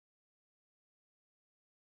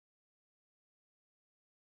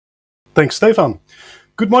Thanks, Stefan.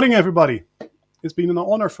 Good morning, everybody. It's been an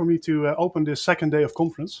honor for me to open this second day of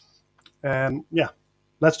conference. And yeah,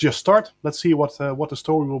 let's just start. Let's see what the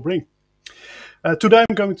story will bring. Today,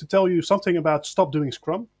 I'm going to tell you something about stop doing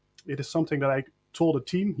Scrum. It is something that I told a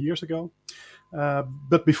team years ago.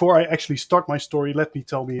 But before I actually start my story, let me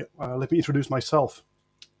introduce myself.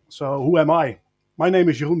 So, who am I? My name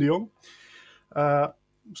is Jeroen de Jong.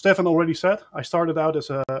 Stefan already said, I started out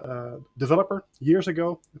as a developer years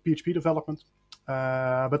ago, PHP development.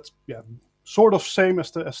 But yeah, sort of same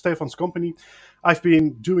as Stefan's company. I've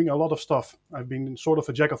been doing a lot of stuff. I've been sort of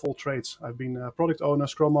a jack of all trades. I've been a product owner,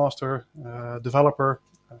 Scrum Master, developer.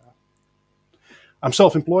 I'm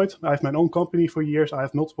self-employed. I have my own company for years. I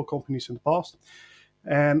have multiple companies in the past.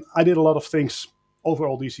 And I did a lot of things over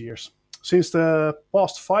all these years. Since the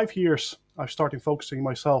past 5 years, I've started focusing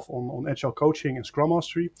myself on Agile coaching and Scrum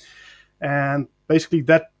Mastery. And basically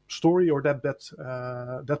that story or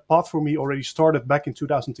that path for me already started back in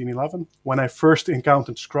 2011 when I first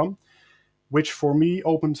encountered Scrum, which for me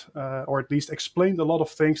opened or at least explained a lot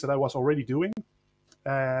of things that I was already doing.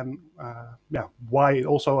 And why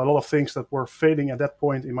also a lot of things that were failing at that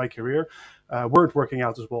point in my career weren't working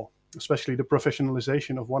out as well, especially the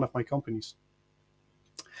professionalization of one of my companies.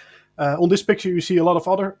 On this picture, you see a lot of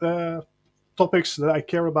other topics that I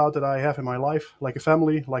care about, that I have in my life, like a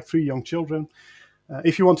family, like 3 young children.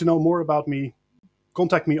 If you want to know more about me,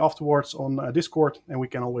 contact me afterwards on Discord, and we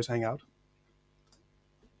can always hang out.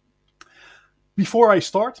 Before I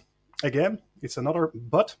start, again, it's another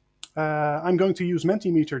but. I'm going to use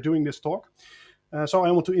Mentimeter during this talk. So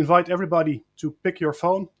I want to invite everybody to pick your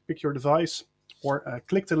phone, pick your device, or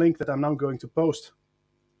click the link that I'm now going to post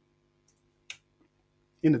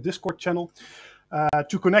in the Discord channel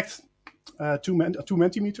to connect to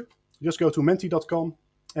Mentimeter. Just go to menti.com,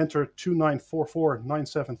 enter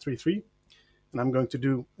 29449733, and I'm going to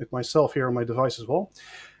do it myself here on my device as well.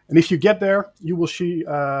 And if you get there, you will see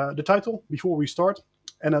the title before we start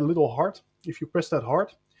and a little heart. If you press that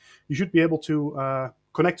heart, you should be able to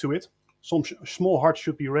connect to it. Some small hearts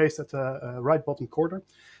should be raised at the right bottom corner.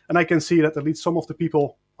 And I can see that at least some of the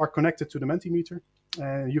people are connected to the Mentimeter,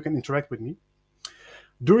 and you can interact with me.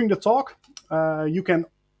 During the talk, you can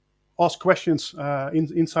ask questions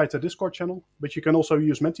inside the Discord channel, but you can also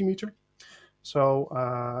use Mentimeter.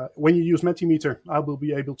 So when you use Mentimeter, I will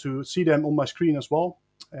be able to see them on my screen as well.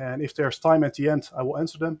 And if there's time at the end, I will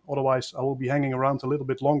answer them. Otherwise, I will be hanging around a little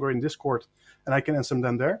bit longer in Discord, and I can answer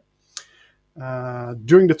them there.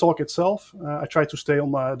 During the talk itself, I try to stay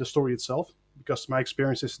on the story itself, because my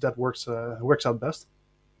experience is that works out best.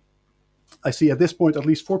 I see at this point at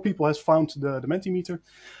least 4 people has found the Mentimeter.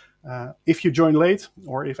 If you join late,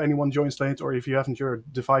 or if anyone joins late, or if you haven't your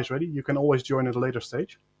device ready, you can always join at a later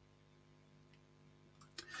stage.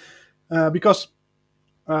 Because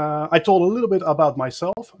I told a little bit about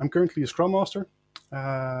myself. I'm currently a Scrum Master,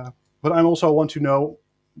 but I also want to know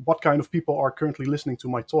what kind of people are currently listening to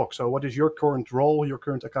my talk. So what is your current role, your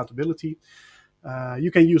current accountability? You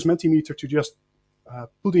can use Mentimeter to just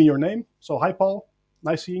put in your name. So hi, Paul,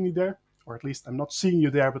 nice seeing you there. Or at least I'm not seeing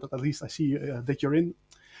you there, but at least I see that you're in.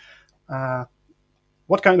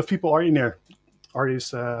 What kind of people are in there? Are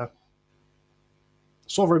these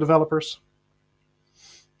software developers,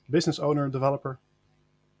 business owner, developer?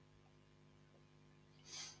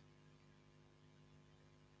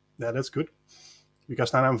 Yeah, that's good,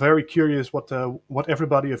 because now I'm very curious what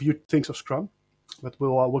everybody of you thinks of Scrum. But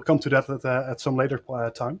we'll come to that at some later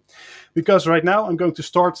time. Because right now I'm going to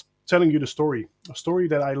start telling you the story. A story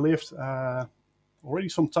that I lived already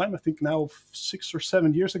some time, I think now 6 or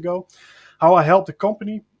 7 years ago. How I helped the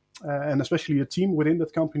company, and especially the team within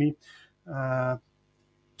that company,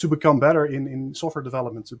 to become better in software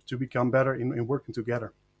development, to become better in working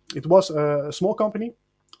together. It was a small company.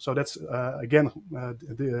 So that's, again,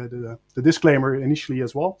 the disclaimer initially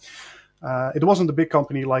as well. It wasn't a big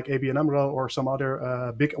company like ABN AMRO or some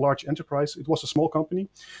other large enterprise. It was a small company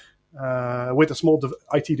with a small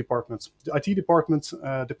IT department. The IT department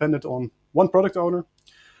depended on one product owner,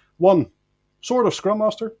 one sort of Scrum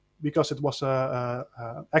Master, because it was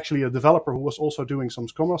actually a developer who was also doing some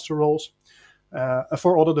Scrum Master roles, and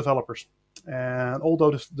 4 other developers. And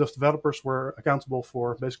although the developers were accountable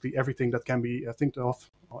for basically everything that can be think of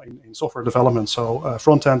in software development, so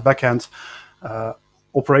front-end, back-end,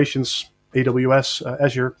 operations, AWS,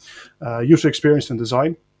 Azure, user experience and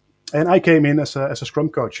design. And I came in as a Scrum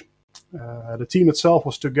coach. The team itself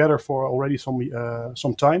was together for already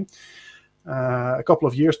some time. A couple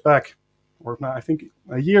of years back, or I think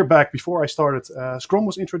a year back before I started, Scrum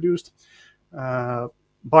was introduced.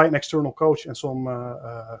 by an external coach and some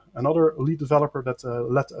another lead developer that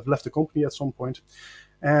left the company at some point.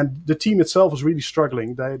 And the team itself was really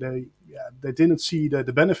struggling. They didn't see the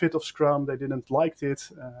benefit of Scrum. They didn't like it.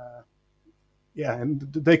 And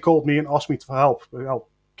they called me and asked me for help. Well,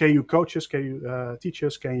 can you coach us? Can you teach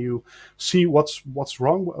us? Can you see what's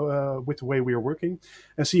wrong with the way we are working,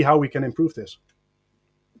 and see how we can improve this?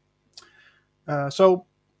 So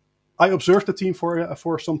I observed the team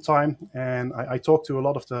for some time, and I talked to a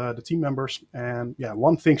lot of the team members. And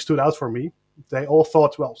one thing stood out for me. They all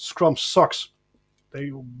thought, well, Scrum sucks.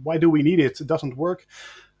 Why do we need it? It doesn't work.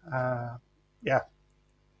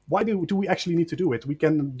 Why do we actually need to do it? We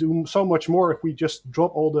can do so much more if we just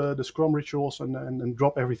drop all the Scrum rituals and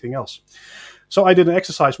drop everything else. So I did an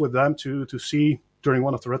exercise with them to see during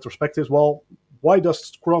one of the retrospectives, well, why does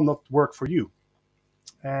Scrum not work for you?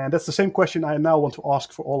 And that's the same question I now want to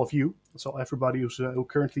ask for all of you. So everybody who's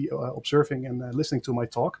currently observing and listening to my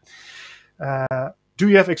talk. Do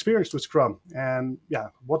you have experience with Scrum? And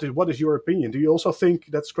what is your opinion? Do you also think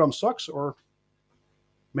that Scrum sucks, or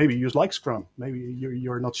maybe you like Scrum? Maybe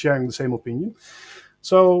you're not sharing the same opinion.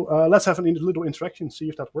 So let's have a little interaction, see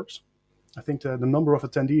if that works. I think the number of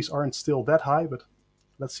attendees aren't still that high, but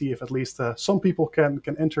let's see if at least some people can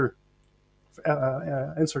answer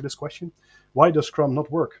this question. Why does Scrum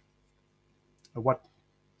not work? What?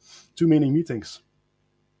 Too many meetings.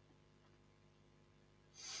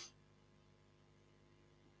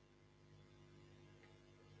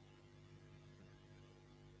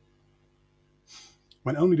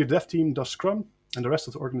 When only the dev team does Scrum and the rest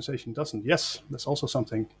of the organization doesn't. Yes, that's also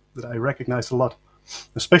something that I recognize a lot,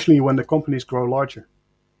 especially when the companies grow larger.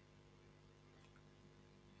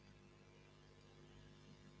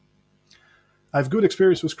 I have good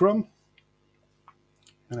experience with Scrum,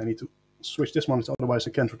 and I need to switch this one, otherwise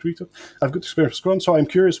I can't retweet it. I have good experience with Scrum, so I'm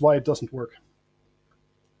curious why it doesn't work.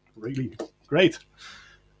 Really great.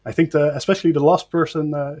 I think especially the last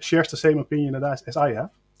person shares the same opinion as I have.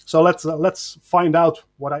 So let's find out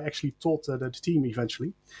what I actually told the team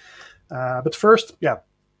eventually. But first,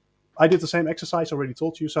 I did the same exercise, already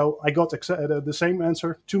told you. So I got the same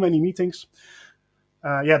answer, too many meetings.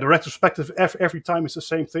 The retrospective every time is the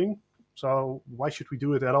same thing. So why should we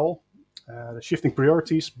do it at all? The shifting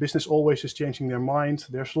priorities, business always is changing their mind.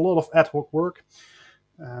 There's a lot of ad hoc work.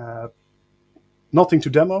 Nothing to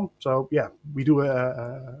demo. So we do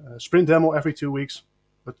a sprint demo every 2 weeks.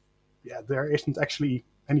 But there isn't actually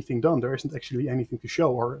anything done. There isn't actually anything to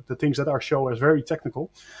show, or the things that are shown are very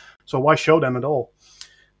technical. So why show them at all?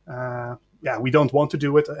 We don't want to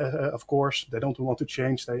do it, of course. They don't want to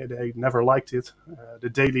change. They never liked it. The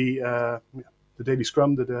daily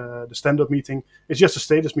Scrum, the stand-up meeting, it's just a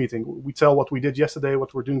status meeting. We tell what we did yesterday,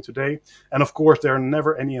 what we're doing today. And of course, there are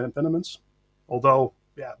never any impediments. Although,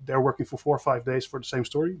 they're working for 4 or 5 days for the same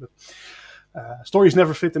story. But stories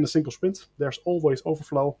never fit in a single sprint. There's always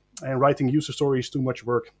overflow, and writing user stories is too much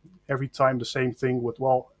work. Every time the same thing with,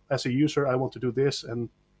 well, as a user, I want to do this. And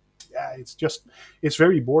it's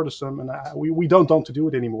very bothersome, and we don't want to do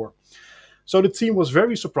it anymore. So the team was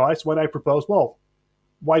very surprised when I proposed, well,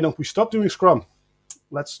 why don't we stop doing Scrum?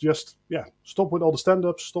 Let's just, stop with all the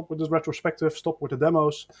stand-ups, stop with this retrospective, stop with the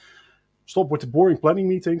demos, stop with the boring planning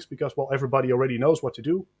meetings, because, well, everybody already knows what to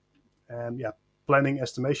do. And planning,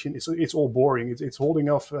 estimation, it's all boring. It's holding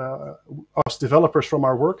off us developers from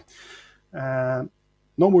our work. No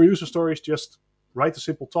more user stories, just write a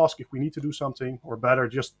simple task if we need to do something, or better,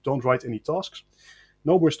 just don't write any tasks.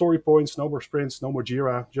 No more story points, no more sprints, no more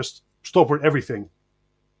Jira, just stop with everything.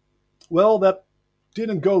 Well, that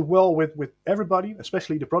didn't go well with everybody,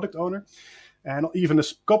 especially the product owner. And even a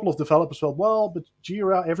couple of developers felt, well, but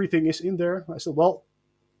Jira, everything is in there. I said, well,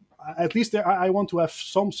 at least there, I want to have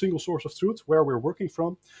some single source of truth where we're working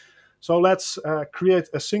from. So let's create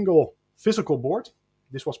a single physical board.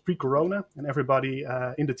 This was pre-corona, and everybody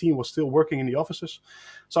in the team was still working in the offices.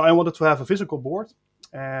 So I wanted to have a physical board,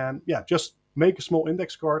 and just make a small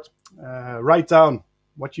index card, write down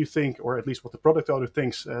what you think, or at least what the product owner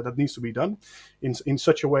thinks that needs to be done in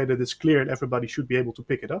such a way that it's clear and everybody should be able to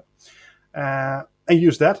pick it up, and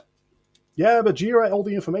use that. But Jira, all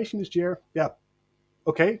the information is Jira.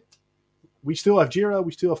 Okay. We still have Jira,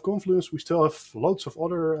 we still have Confluence, we still have loads of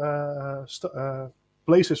other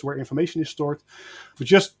places where information is stored. But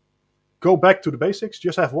just go back to the basics.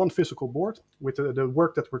 Just have one physical board with the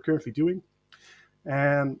work that we're currently doing.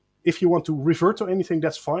 And if you want to refer to anything,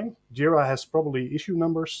 that's fine. Jira has probably issue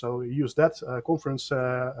numbers, so use that. Conference,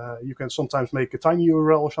 you can sometimes make a tiny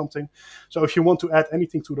URL or something. So if you want to add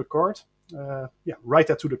anything to the card, write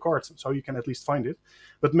that to the card so you can at least find it.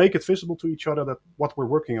 But make it visible to each other that what we're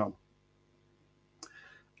working on.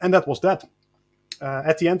 And that was that.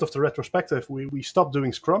 at the end of the retrospective, we stopped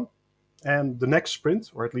doing Scrum. And the next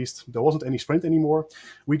sprint, or at least there wasn't any sprint anymore,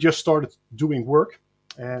 we just started doing work.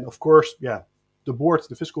 And of course, yeah,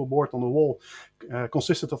 the physical board on the wall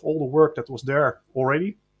consisted of all the work that was there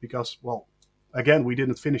already, because, well, again, we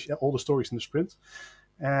didn't finish all the stories in the sprint.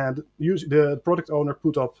 And the product owner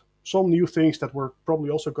put up some new things that we're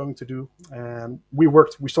probably also going to do. And we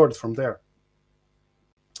started from there.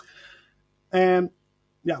 And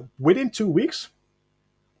yeah, within 2 weeks,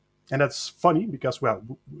 and that's funny because, well,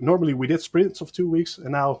 normally we did sprints of 2 weeks.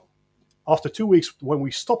 And now after 2 weeks, when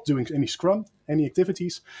we stopped doing any Scrum, any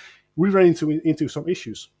activities, we ran into some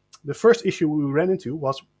issues. The first issue we ran into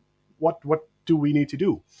was, what do we need to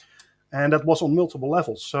do? And that was on multiple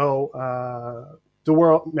levels. So there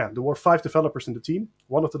were 5 developers in the team.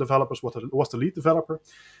 One of the developers was the lead developer.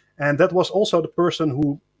 And that was also the person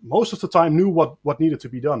who most of the time knew what needed to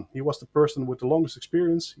be done. He was the person with the longest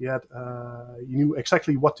experience. He knew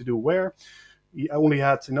exactly what to do where. He only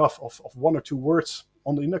had enough of 1 or 2 words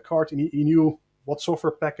on the index card, and he knew what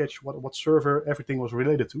software package, what server, everything was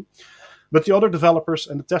related to. But the other developers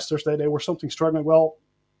and the testers, they were something struggling. Well,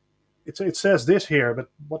 it says this here,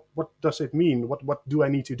 but what does it mean? What do I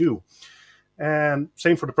need to do? And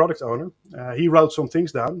same for the product owner. He wrote some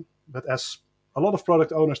things down, but as a lot of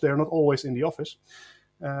product owners, they're not always in the office.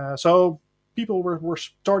 So people were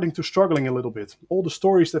starting to struggling a little bit. All the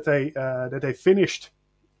stories that they finished,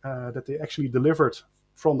 that they actually delivered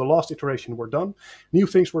from the last iteration were done. New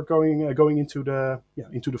things were going into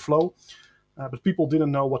the flow, but people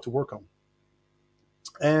didn't know what to work on.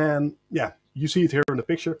 And yeah, you see it here in the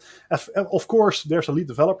picture. Of course, there's a lead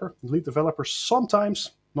developer. The lead developers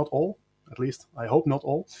sometimes, not all, at least I hope not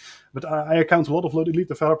all, but I account a lot of lead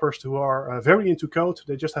developers who are very into code.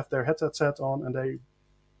 They just have their headset set on and they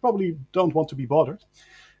probably don't want to be bothered.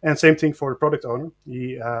 And same thing for the product owner.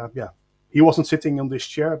 He wasn't sitting on this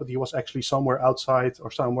chair, but he was actually somewhere outside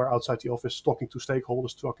the office, talking to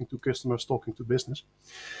stakeholders, talking to customers, talking to business.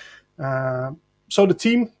 So the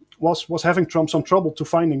team was having some trouble to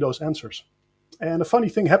finding those answers. And a funny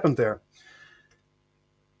thing happened there.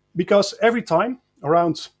 Because every time,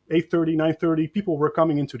 around 8:30, 9:30, people were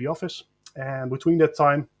coming into the office. And between that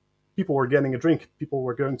time, people were getting a drink. People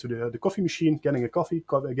were going to the coffee machine, getting a coffee,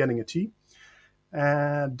 getting a tea.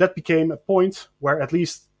 And that became a point where at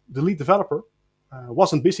least the lead developer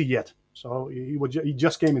wasn't busy yet. So he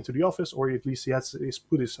just came into the office, or at least he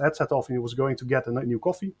put his headset off and he was going to get a new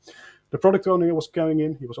coffee. The product owner was coming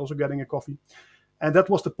in. He was also getting a coffee. And that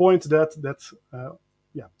was the point that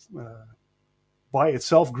by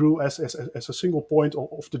itself grew as a single point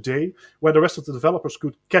of the day, where the rest of the developers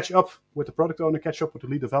could catch up with the product owner, catch up with the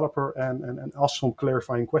lead developer, and ask some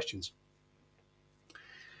clarifying questions.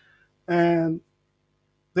 And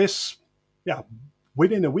this,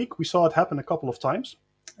 within a week, we saw it happen a couple of times.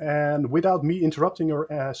 And without me interrupting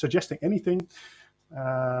or suggesting anything,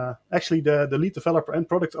 actually the lead developer and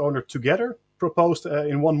product owner together proposed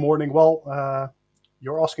in one morning, well,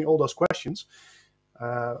 you're asking all those questions.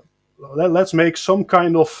 Let's make some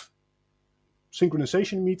kind of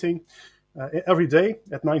synchronization meeting every day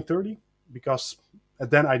at 9:30, because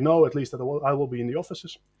then I know at least that I will be in the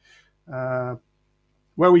offices,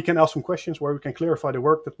 where we can ask some questions, where we can clarify the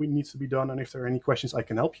work that needs to be done, and if there are any questions, I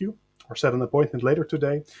can help you or set an appointment later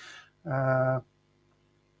today.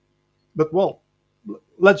 But well,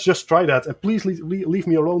 let's just try that, and please leave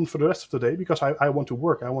me alone for the rest of the day, because I want to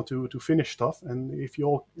work. I want to finish stuff, and if you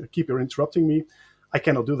all keep interrupting me, I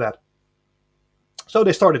cannot do that. So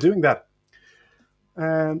they started doing that,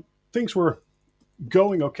 and things were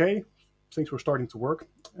going okay. Things were starting to work,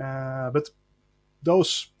 but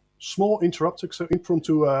those small impromptu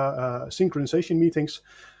synchronization meetings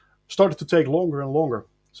started to take longer and longer.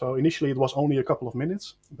 So initially it was only a couple of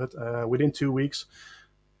minutes, but within 2 weeks,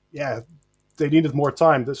 they needed more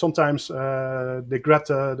time. Sometimes they grabbed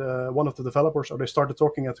one of the developers, or they started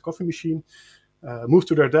talking at the coffee machine, moved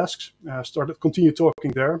to their desks, continued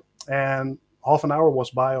talking there, and half an hour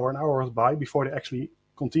was by or an hour was by before they actually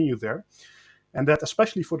continued there. And that,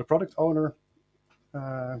 especially for the product owner,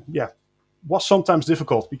 was sometimes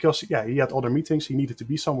difficult, because he had other meetings, he needed to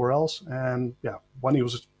be somewhere else, and when he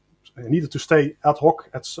needed to stay ad hoc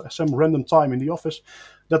at some random time in the office,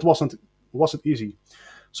 that wasn't easy.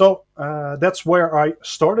 So that's where I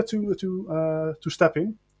started to step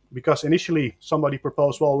in, because initially somebody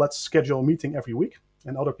proposed, well, let's schedule a meeting every week,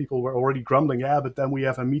 and other people were already grumbling, but then we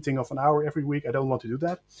have a meeting of an hour every week, I don't want to do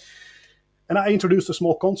that. And I introduced a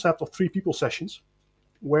small concept of 3 people sessions,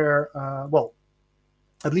 where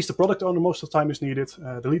at least the product owner most of the time is needed.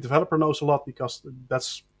 The lead developer knows a lot, because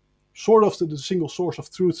that's sort of the single source of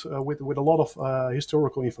truth with a lot of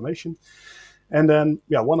historical information. And then,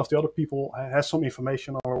 yeah, one of the other people has some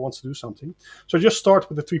information or wants to do something. So just start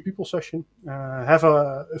with a 3 people session, have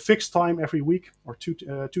a fixed time every week or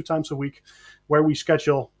two times a week where we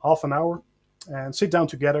schedule half an hour and sit down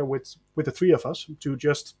together with the 3 of us to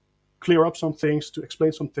just clear up some things, to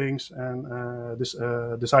explain some things, and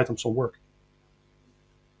decide on some work.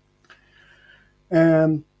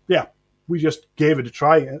 And yeah, we just gave it a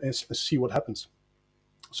try and see what happens.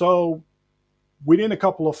 So within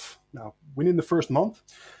the first month,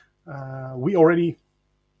 we already,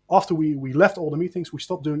 after we left all the meetings, we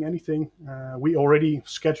stopped doing anything. We already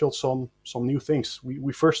scheduled some new things.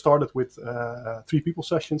 We first started with 3 people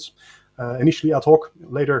sessions, initially ad hoc,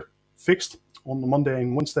 later fixed on Monday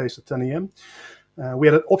and Wednesdays at 10 a.m. We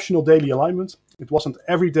had an optional daily alignment. It wasn't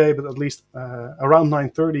every day, but at least around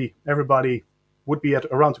 9:30, everybody would be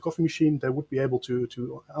around the coffee machine. They would be able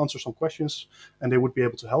to answer some questions, and they would be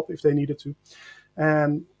able to help if they needed to.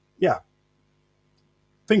 And yeah,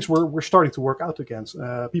 things were starting to work out again.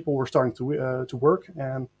 People were starting to work,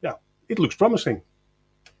 and yeah, it looks promising.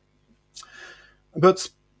 But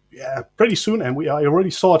yeah, pretty soon, and I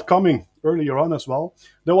already saw it coming earlier on as well,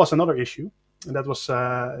 there was another issue, and that was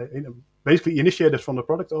basically initiated from the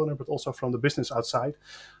product owner, but also from the business outside.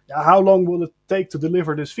 Yeah, how long will it take to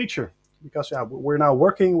deliver this feature? Because yeah, we're now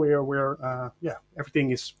working.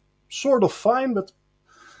 Everything is sort of fine, but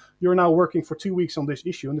you're now working for 2 weeks on this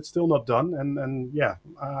issue, and it's still not done. And yeah,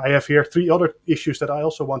 I have here 3 other issues that I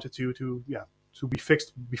also wanted to be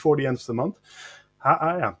fixed before the end of the month.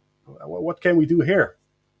 What can we do here?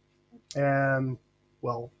 And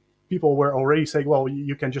well, people were already saying, well,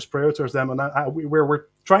 you can just prioritize them, and we're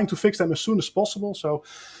trying to fix them as soon as possible. So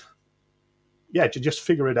yeah, to just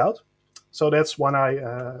figure it out. So that's when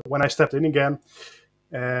I stepped in again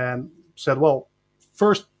and said, well,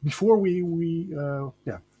 first, before we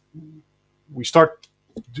start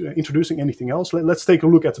introducing anything else, let's take a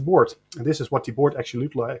look at the board. And this is what the board actually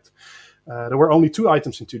looked like. There were only 2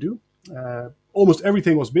 items in to do. Almost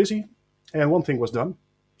everything was busy, and 1 thing was done.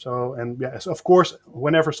 So, and yes, of course,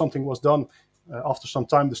 whenever something was done, after some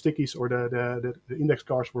time, the stickies or the index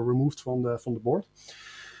cards were removed from the board.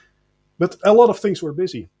 But a lot of things were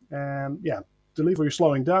busy, and yeah, delivery is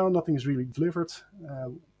slowing down. Nothing is really delivered.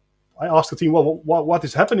 I asked the team, well, what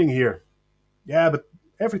is happening here? Yeah, but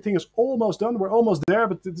everything is almost done. We're almost there,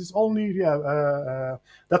 but it is only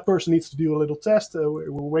that person needs to do a little test.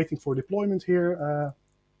 We're waiting for deployment here.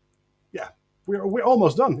 We're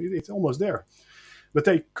almost done. It's almost there. But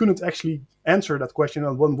they couldn't actually answer that question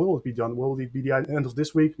on when will it be done? Will it be the end of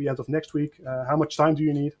this week, the end of next week? How much time do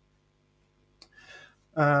you need?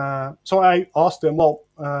 So I asked them, well,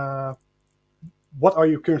 what are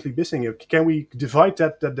you currently busy? Can we divide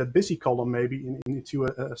that busy column maybe into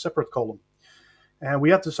a separate column? And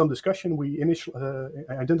we had some discussion. We initially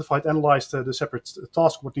analyzed the separate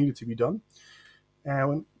task, what needed to be done.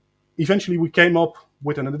 And eventually we came up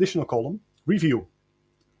with an additional column, review,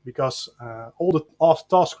 because all the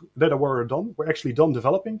tasks that were done were actually done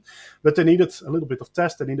developing, but they needed a little bit of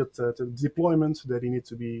test, they needed the deployment, they needed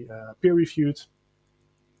to be peer-reviewed.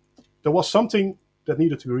 There was something that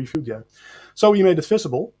needed to be reviewed there. So we made it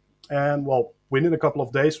visible, and well, within a couple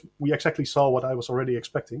of days, we exactly saw what I was already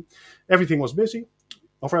expecting. Everything was busy.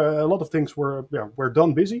 A lot of things were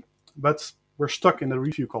done busy, but we're stuck in the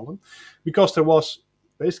review column because there was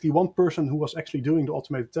basically 1 person who was actually doing the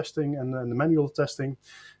automated testing and the manual testing,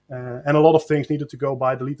 and a lot of things needed to go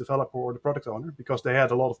by the lead developer or the product owner because they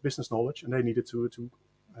had a lot of business knowledge and they needed to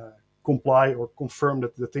comply or confirm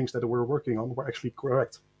that the things that they were working on were actually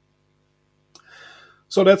correct.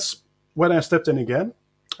 So that's when I stepped in again,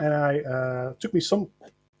 and took me some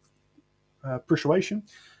persuasion,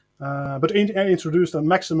 but I introduced a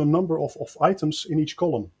maximum number of items in each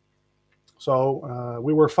column. So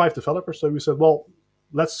we were 5 developers, so we said, well,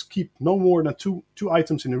 let's keep no more than two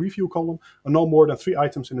items in the review column and no more than 3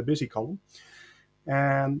 items in the busy column.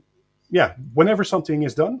 And yeah, whenever something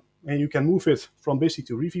is done and you can move it from busy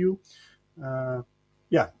to review,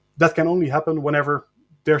 that can only happen whenever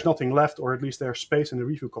there's nothing left, or at least there's space in the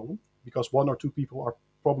review column, because 1 or 2 people are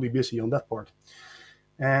probably busy on that part.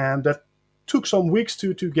 And that took some weeks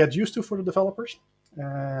to get used to for the developers.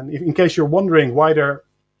 And in case you're wondering why there are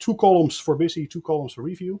 2 columns for busy, 2 columns for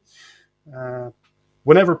review,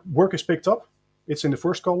 whenever work is picked up, it's in the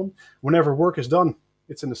first column. Whenever work is done,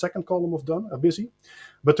 it's in the second column of done, busy.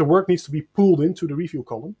 But the work needs to be pulled into the review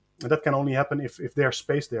column, and that can only happen if there's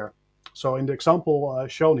space there. So in the example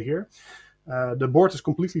shown here, the board is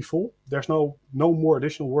completely full. There's no more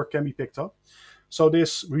additional work can be picked up. So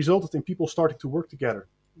this resulted in people starting to work together,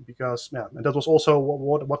 because and that was also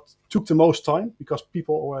what took the most time, because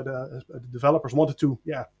people or the developers wanted to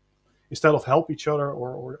instead of help each other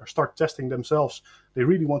or start testing themselves, they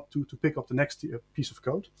really want to pick up the next piece of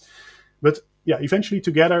code. But yeah, eventually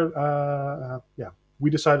together, we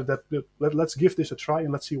decided that let's give this a try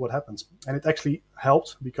and let's see what happens. And it actually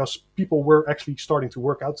helped because people were actually starting to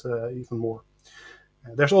work out even more.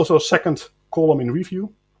 There's also a second column in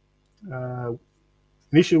review.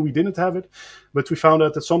 Initially, we didn't have it, but we found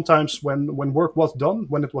out that sometimes when work was done,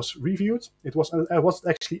 when it was reviewed, it was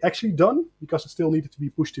actually done because it still needed to be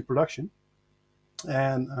pushed to production.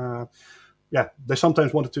 And they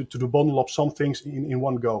sometimes wanted to bundle up some things in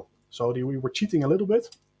one go. So we were cheating a little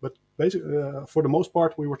bit, but basically, for the most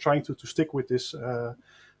part, we were trying to stick with this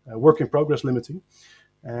work in progress limiting.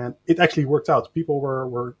 And it actually worked out. People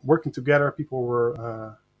were working together. People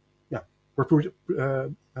were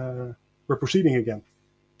proceeding again.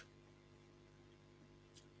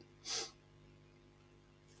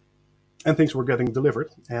 And things were getting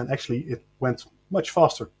delivered. And actually, it went much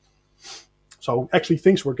faster. So actually,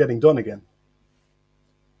 things were getting done again.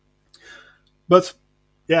 But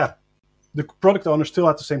yeah, the product owner still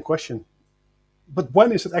had the same question. But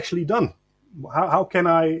when is it actually done? How can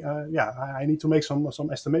I? I need to make some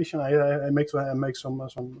estimation. I make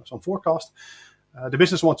some forecast. The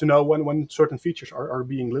business want to know when certain features are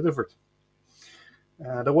being delivered.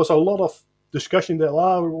 There was a lot of discussion that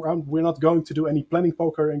we're not going to do any planning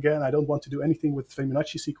poker again. I don't want to do anything with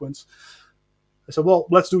Fibonacci sequence. I said, well,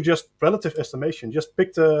 let's do just relative estimation. Just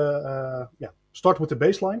pick start with the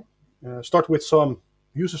baseline. Start with some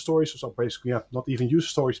user stories, so basically, not even user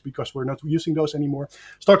stories because we're not using those anymore.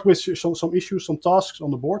 Start with some issues, some tasks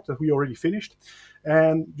on the board that we already finished,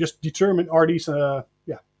 and just determine, are these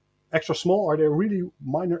extra small? Are they really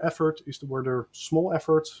minor effort? Were there small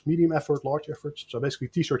efforts, medium effort, large efforts? So basically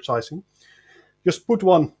t-shirt sizing. Just put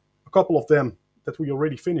a couple of them that we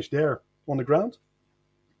already finished there on the ground,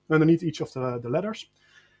 underneath each of the letters,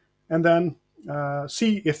 and then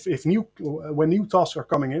see if when new tasks are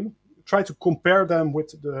coming in, try to compare them with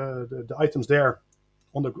the items there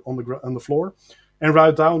on the floor, and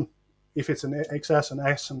write down if it's an XS, an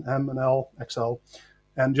S, an M, an L, XL,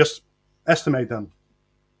 and just estimate them.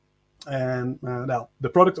 And now the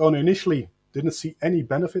product owner initially didn't see any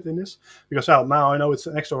benefit in this because now I know it's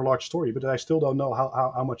an extra large story, but I still don't know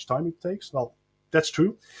how much time it takes. Well, that's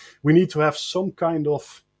true. We need to have some kind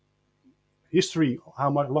of history how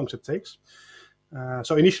much long it takes.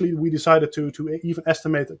 So initially we decided to even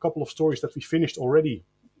estimate a couple of stories that we finished already,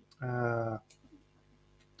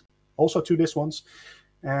 also to this ones.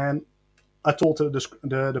 And I told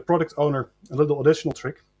the product owner a little additional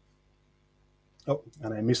trick. Oh,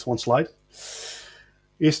 and I missed one slide.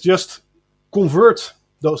 Is just convert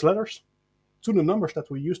those letters to the numbers that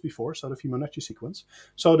we used before, so the Fibonacci sequence.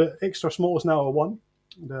 So the extra small is now a 1,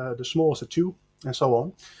 the small is a 2, and so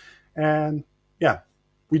on. And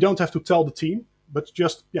we don't have to tell the team, but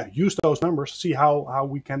just use those numbers, see how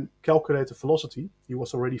we can calculate the velocity. He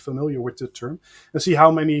was already familiar with the term, and see how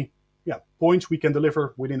many points we can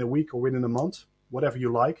deliver within a week or within a month, whatever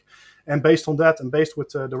you like. And based on that, and based with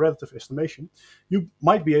the relative estimation, you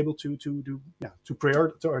might be able to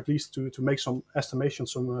prioritize, or at least to make some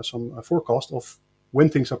estimations, some forecast of when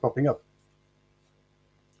things are popping up.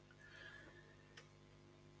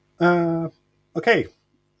 Okay.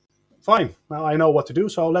 Fine, now I know what to do,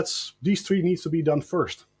 so these 3 needs to be done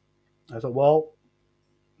first. I thought, well,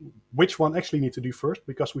 which one actually need to do first?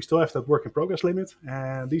 Because we still have that work in progress limit,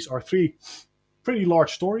 and these are 3 pretty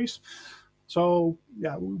large stories. So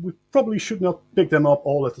we probably should not pick them up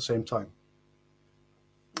all at the same time.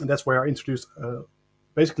 And that's where I introduced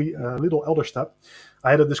basically a little elder step. I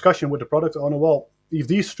had a discussion with the product owner, well, if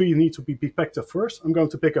these 3 need to be picked up first, I'm going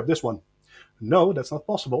to pick up this one. No, that's not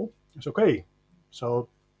possible. It's okay. So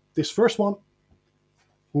this first one,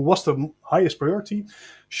 who was the highest priority,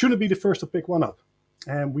 shouldn't be the first to pick one up.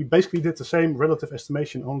 And we basically did the same relative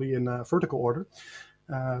estimation, only in vertical order.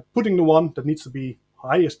 Putting the one that needs to be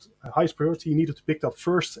highest priority needed to be picked up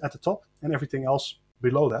first at the top, and everything else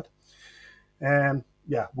below that. And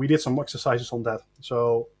we did some exercises on that.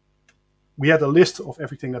 So we had a list of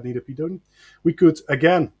everything that needed to be done. We could,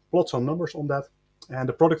 again, plot some numbers on that, and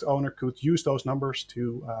the product owner could use those numbers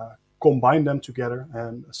to combine them together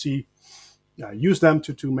and use them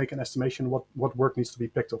to make an estimation what work needs to be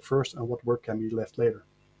picked up first and what work can be left later.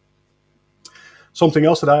 Something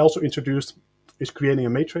else that I also introduced is creating a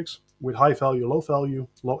matrix with high value, low value,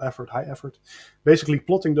 low effort, high effort. Basically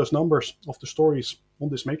plotting those numbers of the stories on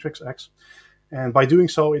this matrix X. And by doing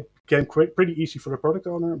so, it became pretty easy for the product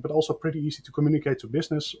owner, but also pretty easy to communicate to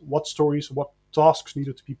business what stories, what tasks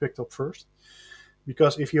needed to be picked up first.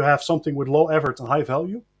 Because if you have something with low effort and high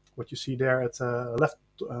value, what you see there at the left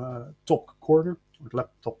top corner, or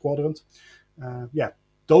left top quadrant. Yeah,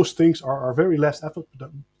 those things are very less effort,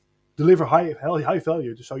 but deliver high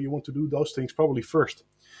value. So you want to do those things probably first.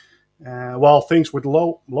 While things with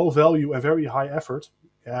low value and very high effort,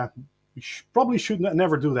 we probably should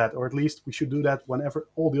never do that, or at least we should do that whenever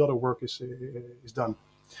all the other work is done.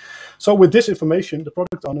 So with this information, the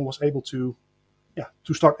product owner was able to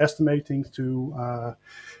start estimating, to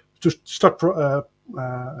start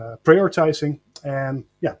prioritizing, and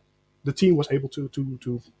the team was able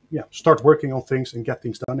to start working on things and get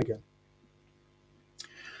things done again.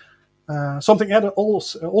 Something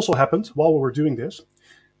also happened while we were doing this,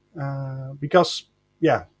 because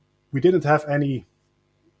we didn't have any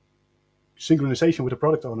synchronization with the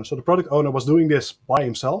product owner. So the product owner was doing this by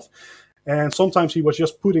himself, and sometimes he was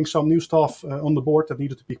just putting some new stuff on the board that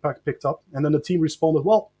needed to be picked up, and then the team responded,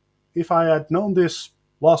 well, if I had known this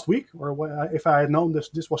last week, or if I had known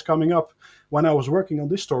this was coming up when I was working on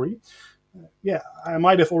this story, I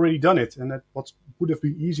might have already done it, and that would have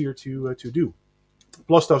been easier to do.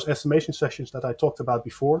 Plus those estimation sessions that I talked about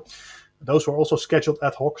before, those were also scheduled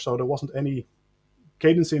ad hoc, so there wasn't any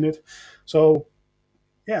cadence in it. So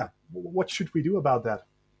what should we do about that?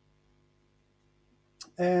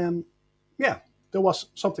 And there was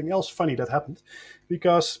something else funny that happened,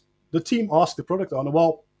 because the team asked the product owner,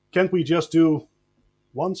 well, can't we just do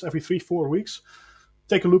once every 3-4 weeks,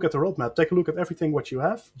 take a look at the roadmap, take a look at everything what you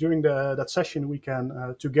have. During that session, we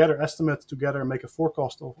can together estimate, together make a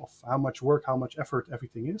forecast of how much work, how much effort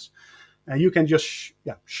everything is. And you can just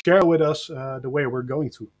share with us the way we're going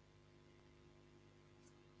to.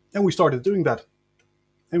 And we started doing that.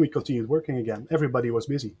 And we continued working again. Everybody was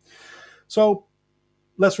busy. So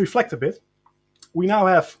let's reflect a bit. We now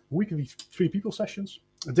have weekly 3 people sessions,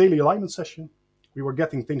 a daily alignment session. We were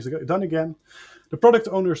getting things done again. The product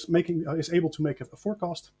owner is able to make a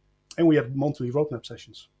forecast, and we have monthly roadmap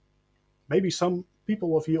sessions. Maybe some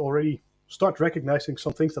people of you already start recognizing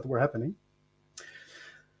some things that were happening.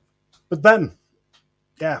 But then,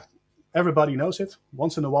 everybody knows it.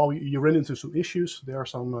 Once in a while, you run into some issues. There are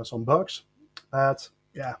some bugs. But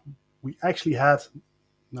we actually had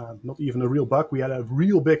not even a real bug. We had a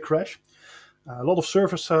real big crash. A lot of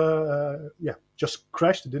servers just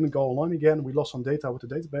crashed. It didn't go online again. We lost some data with the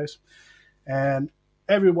database, and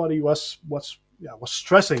everybody was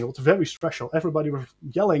stressing. It was very stressful. Everybody was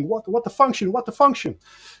yelling, "What the function? What the function?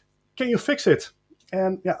 Can you fix it?"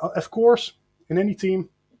 And of course, in any team,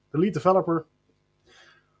 the lead developer,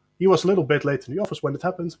 he was a little bit late in the office when it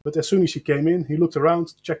happened. But as soon as he came in, he looked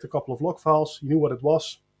around, checked a couple of log files. He knew what it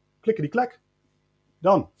was. Clickety clack,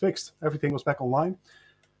 done, fixed. Everything was back online.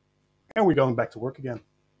 And we're going back to work again.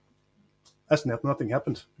 As nothing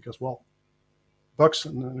happened, because, well, bugs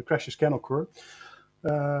and crashes can occur.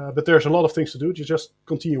 But there's a lot of things to do. You just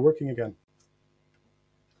continue working again.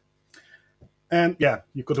 And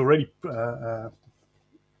you could already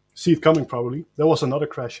see it coming probably. There was another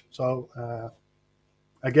crash. So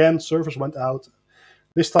again, servers went out.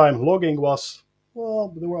 This time logging was, well,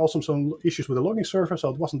 there were also some issues with the logging server, so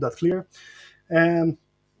it wasn't that clear. And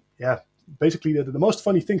basically the most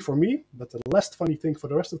funny thing for me, but the less funny thing for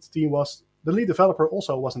the rest of the team, was the lead developer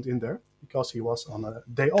also wasn't in there because he was on a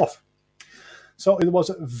day off. So it was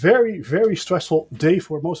a very, very stressful day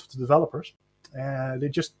for most of the developers. They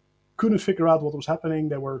just couldn't figure out what was happening.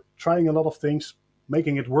 They were trying a lot of things,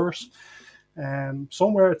 making it worse. And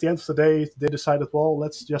somewhere at the end of the day, they decided, well,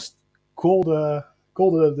 let's just call the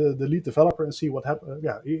lead developer and see what happened.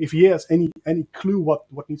 If he has any clue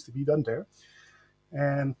what needs to be done there.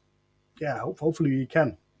 And hopefully he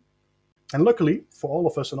can. And luckily for all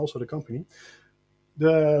of us and also the company,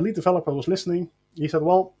 the lead developer was listening. He said,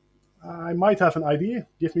 well, I might have an idea.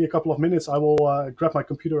 Give me a couple of minutes. I will grab my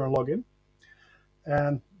computer and log in.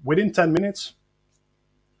 And within 10 minutes,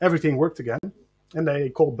 everything worked again. And they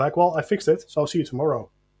called back, well, I fixed it, so I'll see you tomorrow.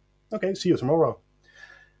 Okay, see you tomorrow.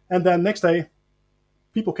 And then next day,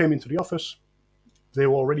 people came into the office. They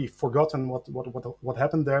were already forgotten what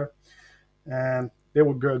happened there. And they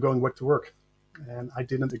were going back to work. And I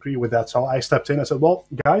didn't agree with that. So I stepped in and said, well,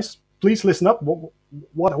 guys, please listen up.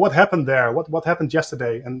 What happened there? What happened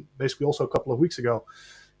yesterday? And basically also a couple of weeks ago.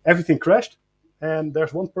 Everything crashed. And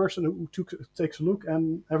there's one person who takes a look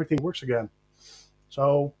and everything works again.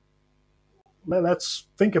 So let's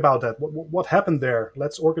think about that. What happened there?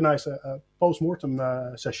 Let's organize a post-mortem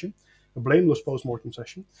session, a blameless post-mortem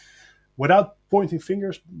session, without pointing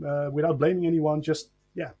fingers, without blaming anyone. Just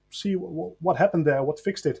see what happened there, what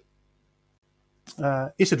fixed it.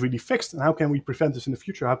 Is it really fixed? And how can we prevent this in the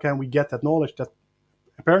future? How can we get that knowledge that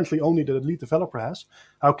apparently only the lead developer has?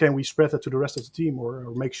 How can we spread that to the rest of the team,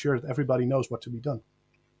 or make sure that everybody knows what to be done?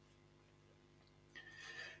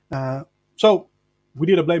 So we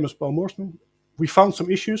did a blameless post-mortem. We found some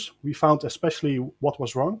issues. We found especially what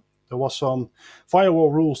was wrong. There was some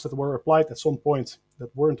firewall rules that were applied at some point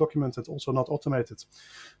that weren't documented, also not automated.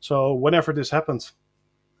 So whenever this happened,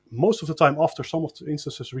 most of the time after some of the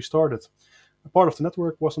instances restarted, a part of the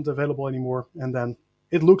network wasn't available anymore, and then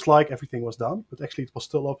it looked like everything was down, but actually it was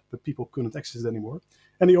still up, but people couldn't access it anymore.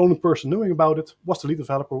 And the only person knowing about it was the lead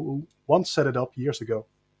developer who once set it up years ago.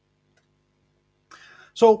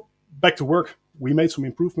 So back to work, we made some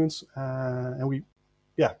improvements, and we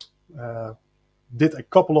did a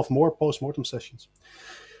couple of more post-mortem sessions.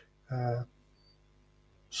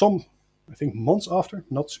 Some, I think, months after,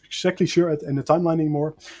 not exactly sure in the timeline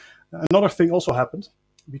anymore, another thing also happened,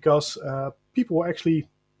 because people were actually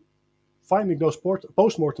finding those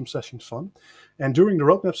post-mortem sessions fun. And during the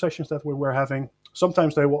roadmap sessions that we were having,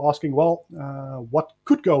 sometimes they were asking, well, what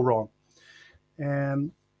could go wrong?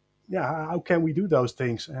 And how can we do those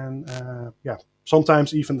things? And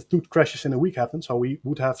sometimes even the 2 crashes in a week happen. So we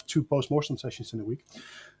would have 2 post-mortem sessions in a week.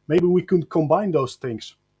 Maybe we could combine those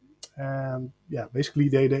things. And basically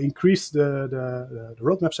they increased the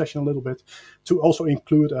roadmap session a little bit to also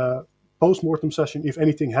include a post-mortem session if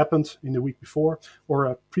anything happened in the week before, or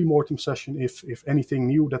a pre-mortem session if anything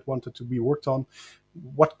new that wanted to be worked on.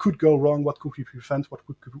 What could go wrong? What could we prevent? What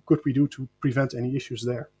could we do to prevent any issues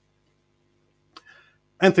there?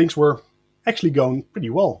 And things were actually going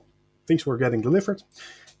pretty well. Things were getting delivered.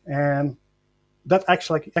 And that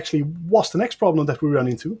actually was the next problem that we ran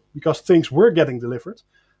into, because things were getting delivered,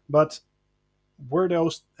 but were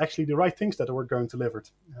those actually the right things that were going delivered?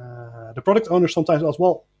 The product owners sometimes ask,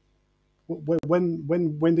 well,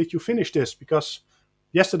 when did you finish this? Because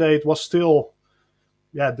yesterday it was still,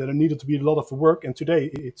 there needed to be a lot of work, and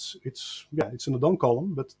today it's in the done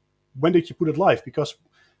column, but when did you put it live? Because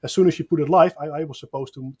as soon as you put it live, I was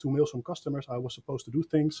supposed to mail some customers. I was supposed to do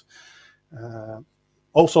things.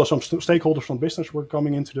 Also, some stakeholders from business were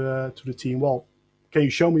coming into the team. Well, can you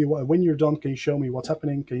show me when you're done? Can you show me what's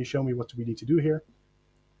happening? Can you show me what we need to do here?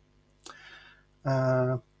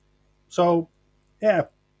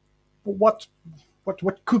 What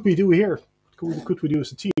could we do here? What could we do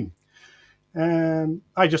as a team? And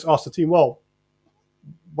I just asked the team, well,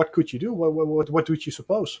 what could you do? What would you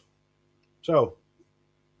suppose? So,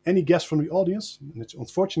 any guess from the audience? And it's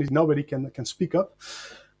unfortunately nobody can speak up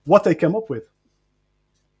what they came up with.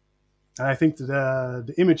 And I think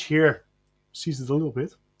the image here sees it a little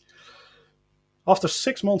bit. After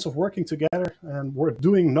 6 months of working together, and we're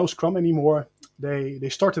doing no Scrum anymore, they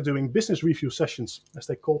started doing business review sessions, as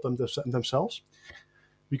they called them themselves,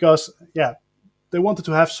 because they wanted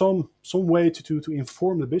to have some way to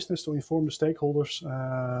inform the business, to inform the stakeholders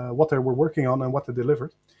what they were working on and what they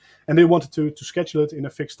delivered. And they wanted to schedule it in a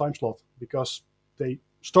fixed time slot, because they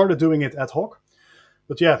started doing it ad hoc.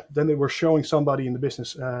 But then they were showing somebody in the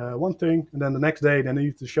business one thing, and then the next day they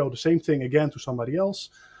needed to show the same thing again to somebody else.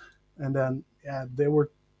 And then they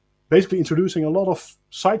were basically introducing a lot of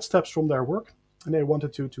side steps from their work, and they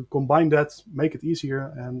wanted to combine that, make it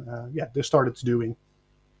easier, and they started doing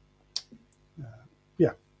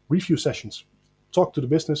review sessions. Talk to the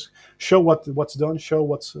business, show what's done, show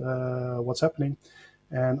what's happening,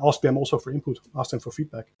 and ask them also for input, ask them for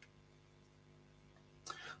feedback.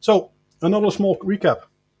 So another small recap.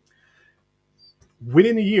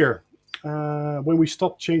 Within a year, when we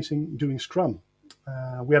stopped doing Scrum,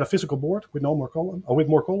 we had a physical board with more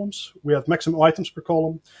columns. We had maximum items per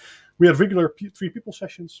column. We had regular 3 people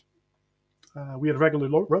sessions. We had regular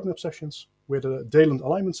roadmap sessions. We had a daily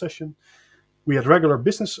alignment session. We had regular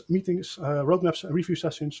business meetings, roadmaps, and review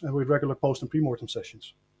sessions, and we had regular post and pre-mortem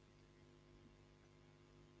sessions.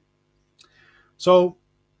 So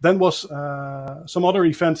then was some other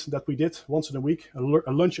event that we did once in a week,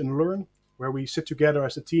 a lunch and learn, where we sit together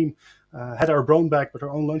as a team, had our brown bag with our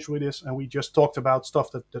own lunch with us, and we just talked about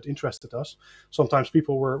stuff that interested us. Sometimes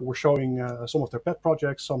people were showing some of their pet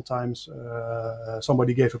projects. Sometimes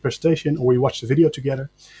somebody gave a presentation, or we watched a video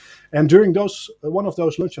together. And during one of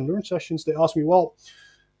those lunch and learn sessions, they asked me, well,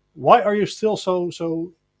 why are you still so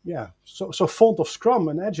fond of Scrum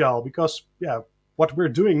and Agile? Because what we're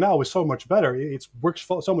doing now is so much better. It works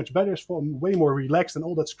so much better. It's way more relaxed than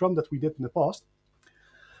all that Scrum that we did in the past.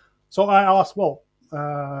 So I asked, well,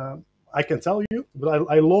 I can tell you, but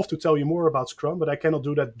I love to tell you more about Scrum, but I cannot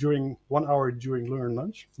do that during 1 hour during learn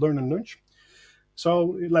and lunch.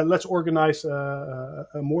 So let's organize a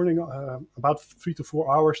morning, about 3 to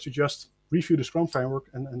 4 hours, to just review the Scrum framework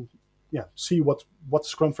and see what the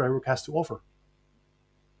Scrum framework has to offer.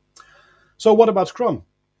 So what about Scrum?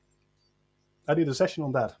 I did a session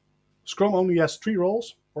on that. Scrum only has 3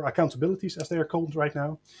 roles, or accountabilities as they are called right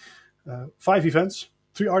now, 5 events,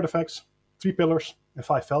 3 artifacts, 3 pillars, and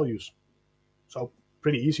 5 values. So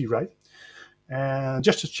pretty easy, right? And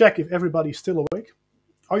just to check if everybody's still awake,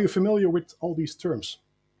 are you familiar with all these terms?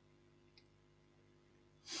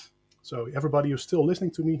 So everybody who's still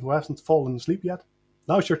listening to me, who hasn't fallen asleep yet,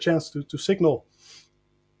 now's your chance to signal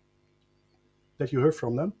that you heard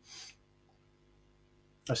from them.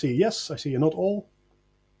 I see a yes, I see a not all.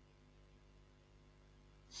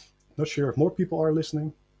 Not sure if more people are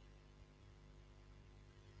listening.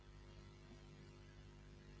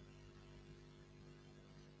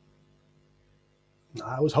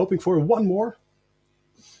 I was hoping for one more,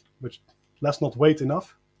 but let's not wait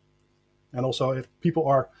enough. And also, if people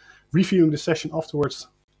are reviewing the session afterwards,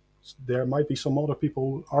 there might be some other people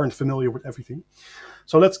who aren't familiar with everything.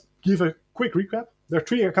 So let's give a quick recap. There are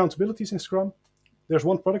 3 accountabilities in Scrum. There's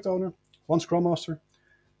 1 product owner, 1 Scrum Master,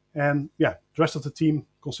 and the rest of the team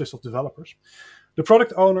consists of developers. The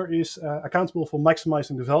product owner is accountable for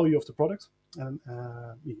maximizing the value of the product, and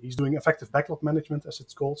he's doing effective backlog management, as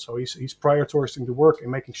it's called. So he's prioritizing the work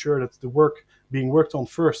and making sure that the work being worked on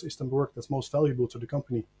first is the work that's most valuable to the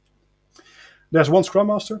company. There's 1 Scrum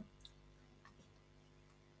Master.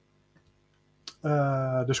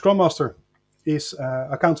 The Scrum Master is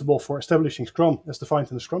accountable for establishing Scrum as defined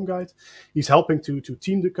in the Scrum Guide. He's helping to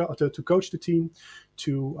coach the team,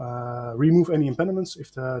 to remove any impediments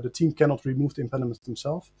if the team cannot remove the impediments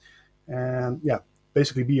themselves. And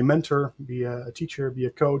basically be a mentor, be a teacher, be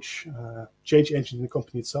a coach, change agent in the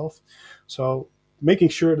company itself. So making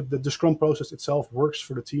sure that the Scrum process itself works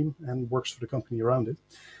for the team and works for the company around it.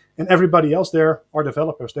 And everybody else there are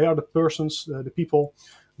developers. They are the persons, the people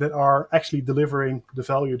that are actually delivering the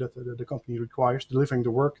value that the company requires, delivering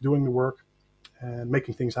the work, doing the work, and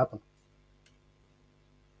making things happen.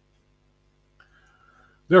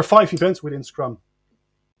 There are 5 events within Scrum.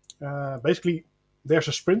 Basically, there's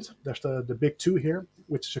a sprint. There's the big 2 here,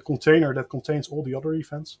 which is a container that contains all the other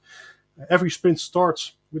events. Every sprint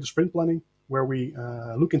starts with a sprint planning, where we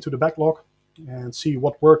look into the backlog and see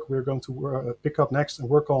what work we're going to pick up next and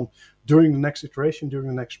work on during the next iteration, during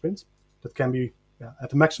the next sprint. That can be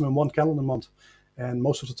at the maximum 1 calendar month, and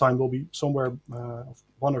most of the time will be somewhere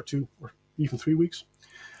 1 or 2 or even 3 weeks.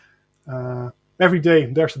 Every day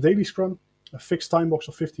there's a daily Scrum, a fixed time box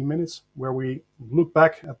of 15 minutes, where we look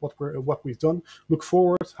back at what we've done, look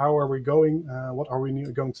forward, how are we going, what are we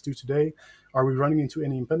going to do today, are we running into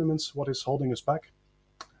any impediments, what is holding us back.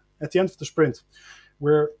 At the end of the sprint,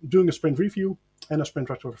 we're doing a sprint review and a sprint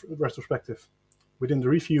retrospective. Within the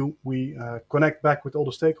review, we connect back with all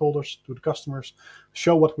the stakeholders, to the customers,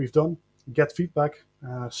 show what we've done, get feedback,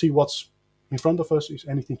 see what's in front of us, is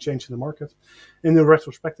anything changed in the market. In the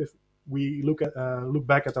retrospective, we look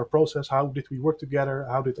back at our process. How did we work together?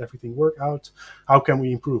 How did everything work out? How can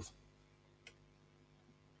we improve?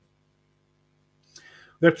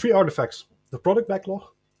 There are 3 artifacts. The product backlog,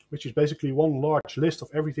 which is basically one large list of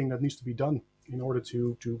everything that needs to be done in order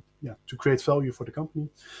to create value for the company.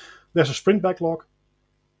 There's a sprint backlog,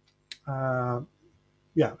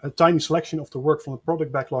 a tiny selection of the work from the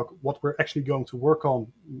product backlog, what we're actually going to work on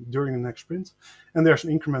during the next sprint. And there's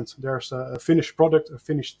an increment. There's a finished product, a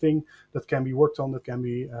finished thing that can be worked on, that can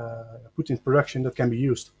be put in production, that can be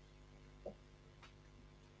used.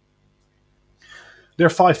 There are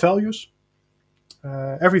 5 values.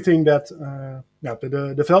 Everything that,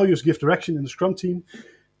 the values give direction in the Scrum team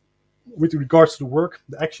with regards to the work,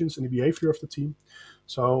 the actions, and the behavior of the team.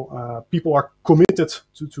 So people are committed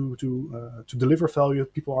to deliver value.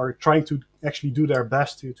 People are trying to actually do their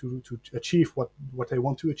best to achieve what they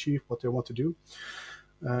want to achieve, what they want to do.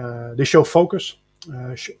 They show focus.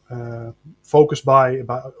 Focus by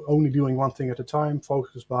only doing one thing at a time.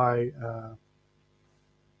 Focus by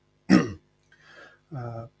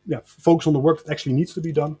focus on the work that actually needs to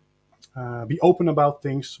be done. Be open about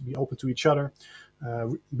things. Be open to each other.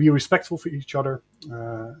 Be respectful for each other,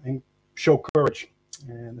 and show courage.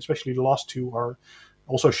 And especially the last 2 are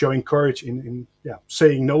also showing courage in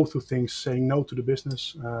saying no to things, saying no to the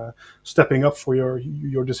business, stepping up for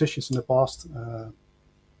your decisions in the past.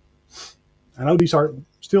 I know these are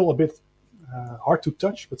still a bit hard to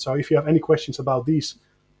touch, but so if you have any questions about these,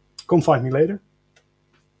 come find me later.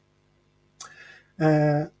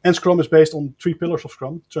 And Scrum is based on 3 pillars of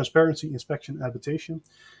Scrum: transparency, inspection, and adaptation.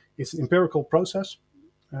 It's an empirical process,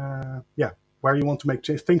 where you want to make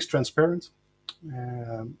things transparent.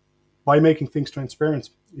 By making things transparent,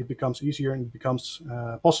 it becomes easier and it becomes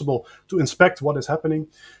possible to inspect what is happening.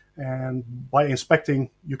 And by inspecting,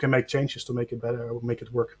 you can make changes to make it better or make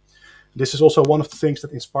it work. This is also one of the things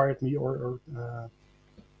that inspired me or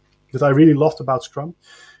that I really loved about Scrum.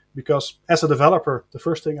 Because as a developer, the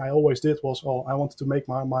first thing I always did was, I wanted to make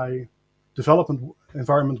my development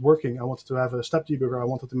environment working. I wanted to have a step debugger. I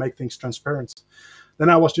wanted to make things transparent. Then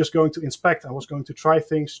I was just going to inspect. I was going to try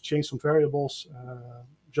things, change some variables,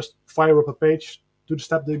 just fire up a page, do the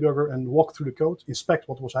step debugger and walk through the code, inspect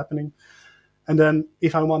what was happening. And then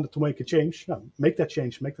if I wanted to make a change, make that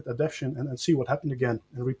change, make that adaptation, and see what happened again,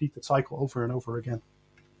 and repeat that cycle over and over again.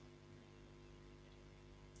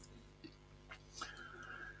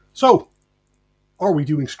 So, are we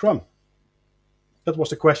doing Scrum? That was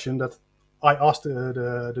the question that I asked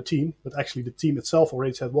the team, but actually the team itself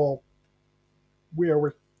already said, well,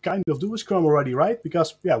 we're kind of doing Scrum already, right?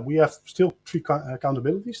 Because, yeah, we have still 3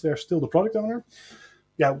 accountabilities. There's still the product owner.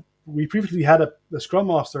 Yeah, we previously had a Scrum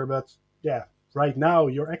Master, but, yeah, right now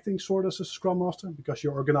you're acting sort of as a Scrum Master because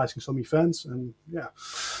you're organizing some events, and, yeah.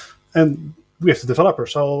 And we have the developer,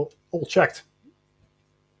 so all checked.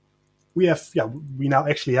 We now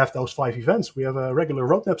actually have those 5 events. We have a regular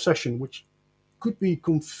roadmap session, which could be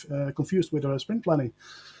confused with sprint planning.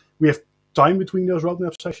 We have time between those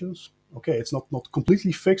roadmap sessions. Okay, it's not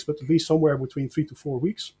completely fixed, but at least somewhere between 3 to 4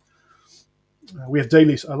 weeks. We have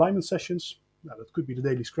daily alignment sessions. That could be the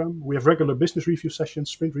daily Scrum. We have regular business review sessions,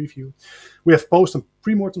 sprint review. We have post and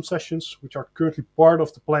pre-mortem sessions, which are currently part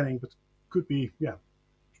of the planning, but could be,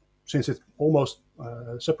 since it's almost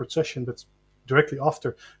a separate session, but directly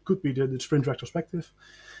after, could be the sprint retrospective.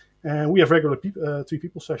 And we have regular 3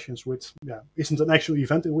 people sessions, which isn't an actual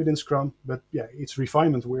event within Scrum, but it's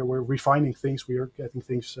refinement where we're refining things, we are getting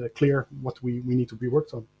things clear, what we need to be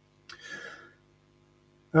worked on.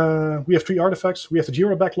 We have 3 artifacts. We have the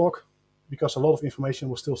Jira backlog, because a lot of information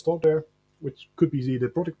was still stored there, which could be the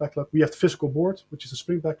product backlog. We have the physical board, which is the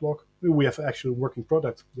sprint backlog. We have actual working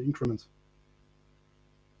product, the increment.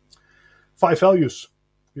 5 values.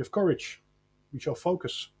 We have courage. We show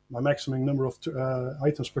focus, my maximum number of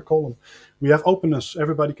items per column. We have openness.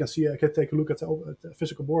 Everybody can take a look at the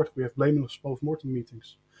physical board. We have blameless post-mortem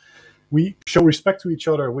meetings. We show respect to each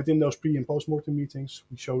other within those pre- and post-mortem meetings.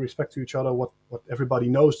 We show respect to each other, what everybody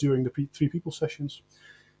knows during the 3 people sessions.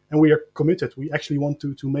 And we are committed. We actually want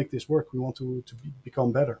to make this work. We want to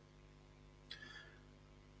become better.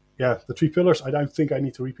 Yeah, the 3 pillars, I don't think I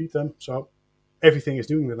need to repeat them. So everything is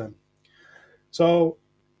doing with them. So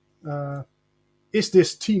is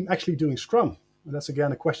this team actually doing Scrum? And that's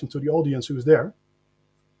again a question to the audience who's there.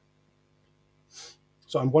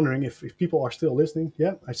 So I'm wondering if people are still listening.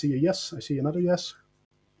 Yeah, I see a yes. I see another yes.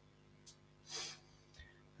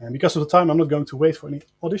 And because of the time, I'm not going to wait for any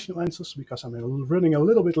additional answers because I'm running a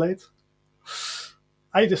little bit late.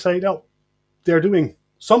 I just say, no, they're doing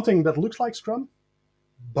something that looks like Scrum,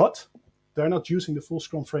 but they're not using the full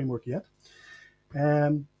Scrum framework yet.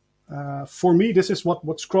 And for me, this is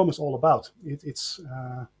what Scrum is all about. It's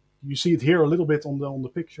you see it here a little bit on the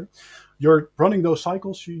picture. You're running those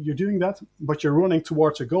cycles, you're doing that, but you're running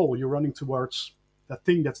towards a goal. You're running towards that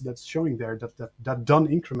thing that's showing there, that done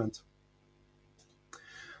increment.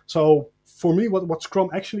 So for me, what Scrum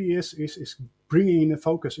actually is bringing in a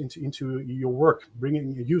focus into your work,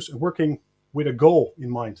 working with a goal in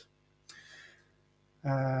mind.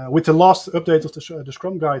 With the last update of the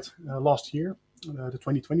Scrum Guide last year, the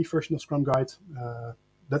 2020 version of Scrum Guide,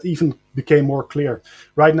 that even became more clear.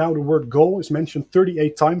 Right now, the word goal is mentioned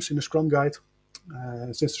 38 times in the Scrum Guide.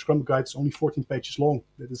 Since the Scrum Guide is only 14 pages long,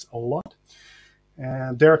 that is a lot.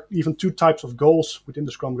 And there are even 2 types of goals within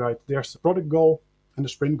the Scrum Guide. There's the product goal and the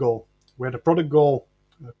sprint goal, where the product goal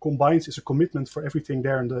combines is a commitment for everything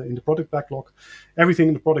there in the product backlog. Everything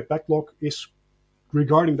in the product backlog is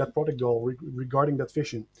regarding that product goal, regarding that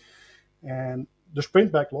vision. And the sprint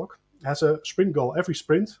backlog has a sprint goal. Every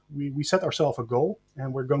sprint, we set ourselves a goal,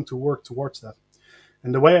 and we're going to work towards that.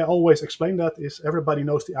 And the way I always explain that is everybody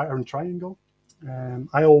knows the iron triangle. And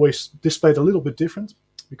I always display it a little bit different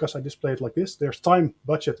because I display it like this. There's time,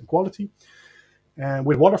 budget, and quality. And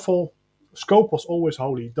with waterfall, scope was always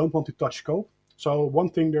holy. Don't want to touch scope. So one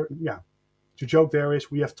thing there, to joke there is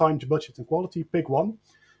we have time, budget, and quality. Pick one,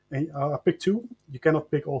 and pick 2. You cannot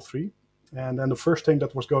pick all 3. And then the first thing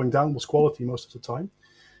that was going down was quality most of the time,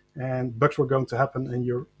 and bugs were going to happen, and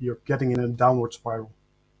you're getting in a downward spiral.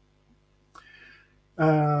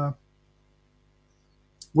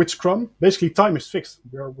 With Scrum, basically time is fixed.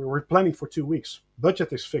 We're planning for 2 weeks.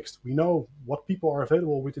 Budget is fixed. We know what people are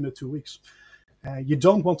available within the 2 weeks. You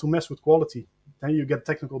don't want to mess with quality. Then you get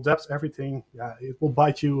technical debt, everything. It will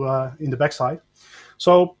bite you in the backside.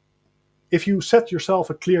 So if you set yourself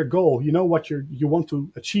a clear goal, you know what you want to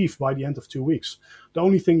achieve by the end of 2 weeks. The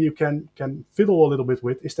only thing you can fiddle a little bit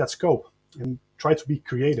with is that scope, and try to be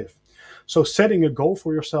creative. So setting a goal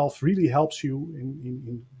for yourself really helps you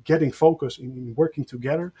in getting focus in working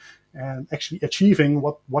together and actually achieving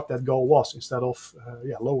what that goal was, instead of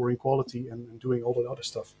lowering quality and doing all that other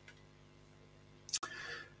stuff.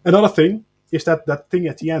 Another thing is that thing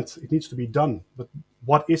at the end, it needs to be done. But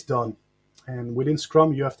what is done? And within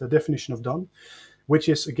Scrum, you have the definition of done, which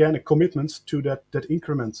is, again, a commitment to that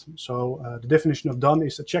increment. So the definition of done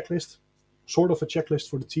is a checklist, sort of a checklist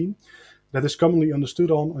for the team that is commonly understood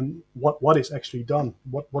on what is actually done,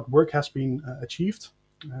 what work has been achieved.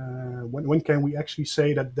 When can we actually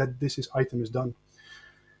say that this item is done?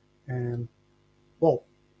 And, well,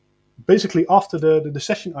 basically after the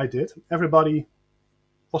session I did, everybody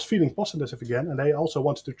was feeling positive again, and they also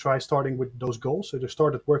wanted to try starting with those goals. So they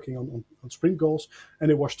started working on sprint goals, and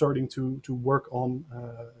they were starting to work on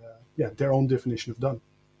their own definition of done.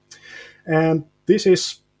 And this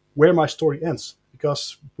is where my story ends,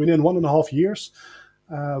 because within 1.5 years,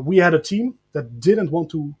 we had a team that didn't want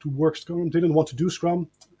to work Scrum, didn't want to do Scrum,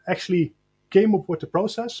 actually came up with the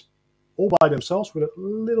process all by themselves with a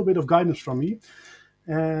little bit of guidance from me,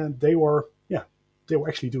 and they were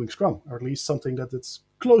actually doing Scrum, or at least something that's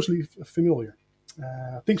closely familiar.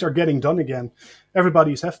 Things are getting done again.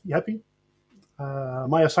 Everybody is happy.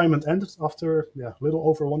 My assignment ended after a little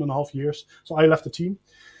over 1.5 years, so I left the team.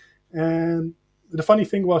 And the funny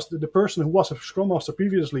thing was that the person who was a Scrum Master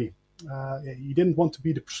previously, he didn't want to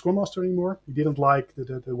be the Scrum Master anymore. He didn't like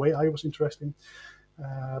the way I was interesting.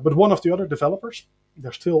 But one of the other developers,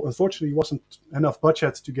 there still, unfortunately, wasn't enough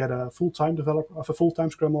budget to get a full-time developer, of a full-time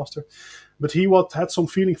Scrum Master, but he had some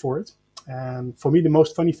feeling for it. And for me, the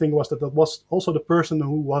most funny thing was that was also the person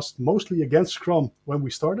who was mostly against Scrum when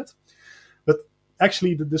we started. But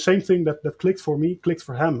actually, the same thing that clicked for me clicked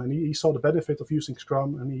for him, and he saw the benefit of using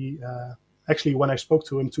Scrum. And he actually, when I spoke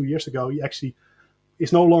to him 2 years ago, he actually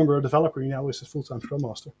is no longer a developer. He now is a full-time Scrum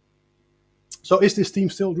Master. So is this team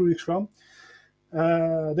still doing Scrum?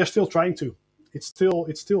 They're still trying to. It's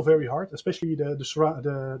still very hard, especially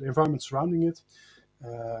the environment surrounding it.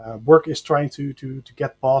 Work is trying to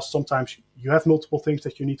get past. Sometimes you have multiple things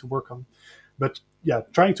that you need to work on, but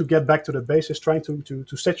trying to get back to the basis, trying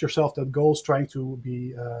to set yourself that goals, trying to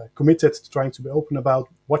be committed, trying to be open about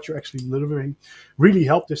what you're actually delivering, really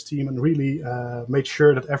helped this team and really made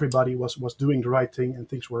sure that everybody was doing the right thing and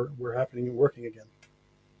things were happening and working again.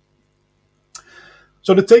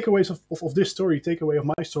 So the takeaways of this story, takeaway of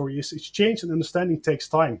my story is change and understanding takes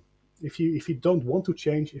time. If you don't want to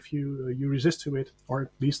change, if you resist to it, or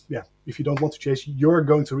at least, if you don't want to change, you're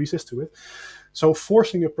going to resist to it. So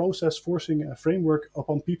forcing a process, forcing a framework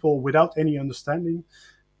upon people without any understanding,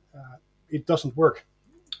 it doesn't work.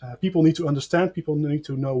 People need to understand, people need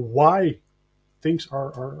to know why things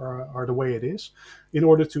are the way it is in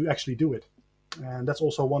order to actually do it. And that's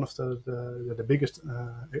also one of the biggest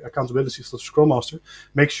accountabilities of the Scrum Master.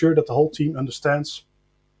 Make sure that the whole team understands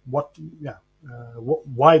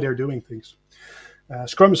why they're doing things.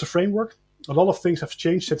 Scrum is a framework. A lot of things have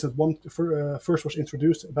changed since it first was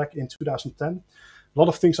introduced back in 2010. A lot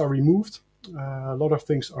of things are removed. A lot of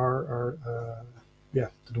things the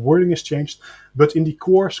wording has changed, but in the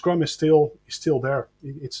core, Scrum is still there.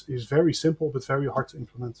 It's very simple but very hard to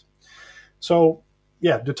implement. So,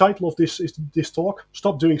 the title of this talk,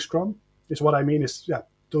 Stop Doing Scrum, is what I mean is,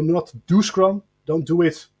 do not do Scrum. Don't do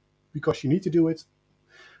it because you need to do it.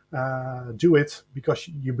 Do it because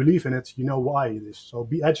you believe in it. You know why it is. So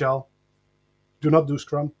be agile. Do not do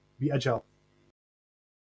Scrum. Be agile.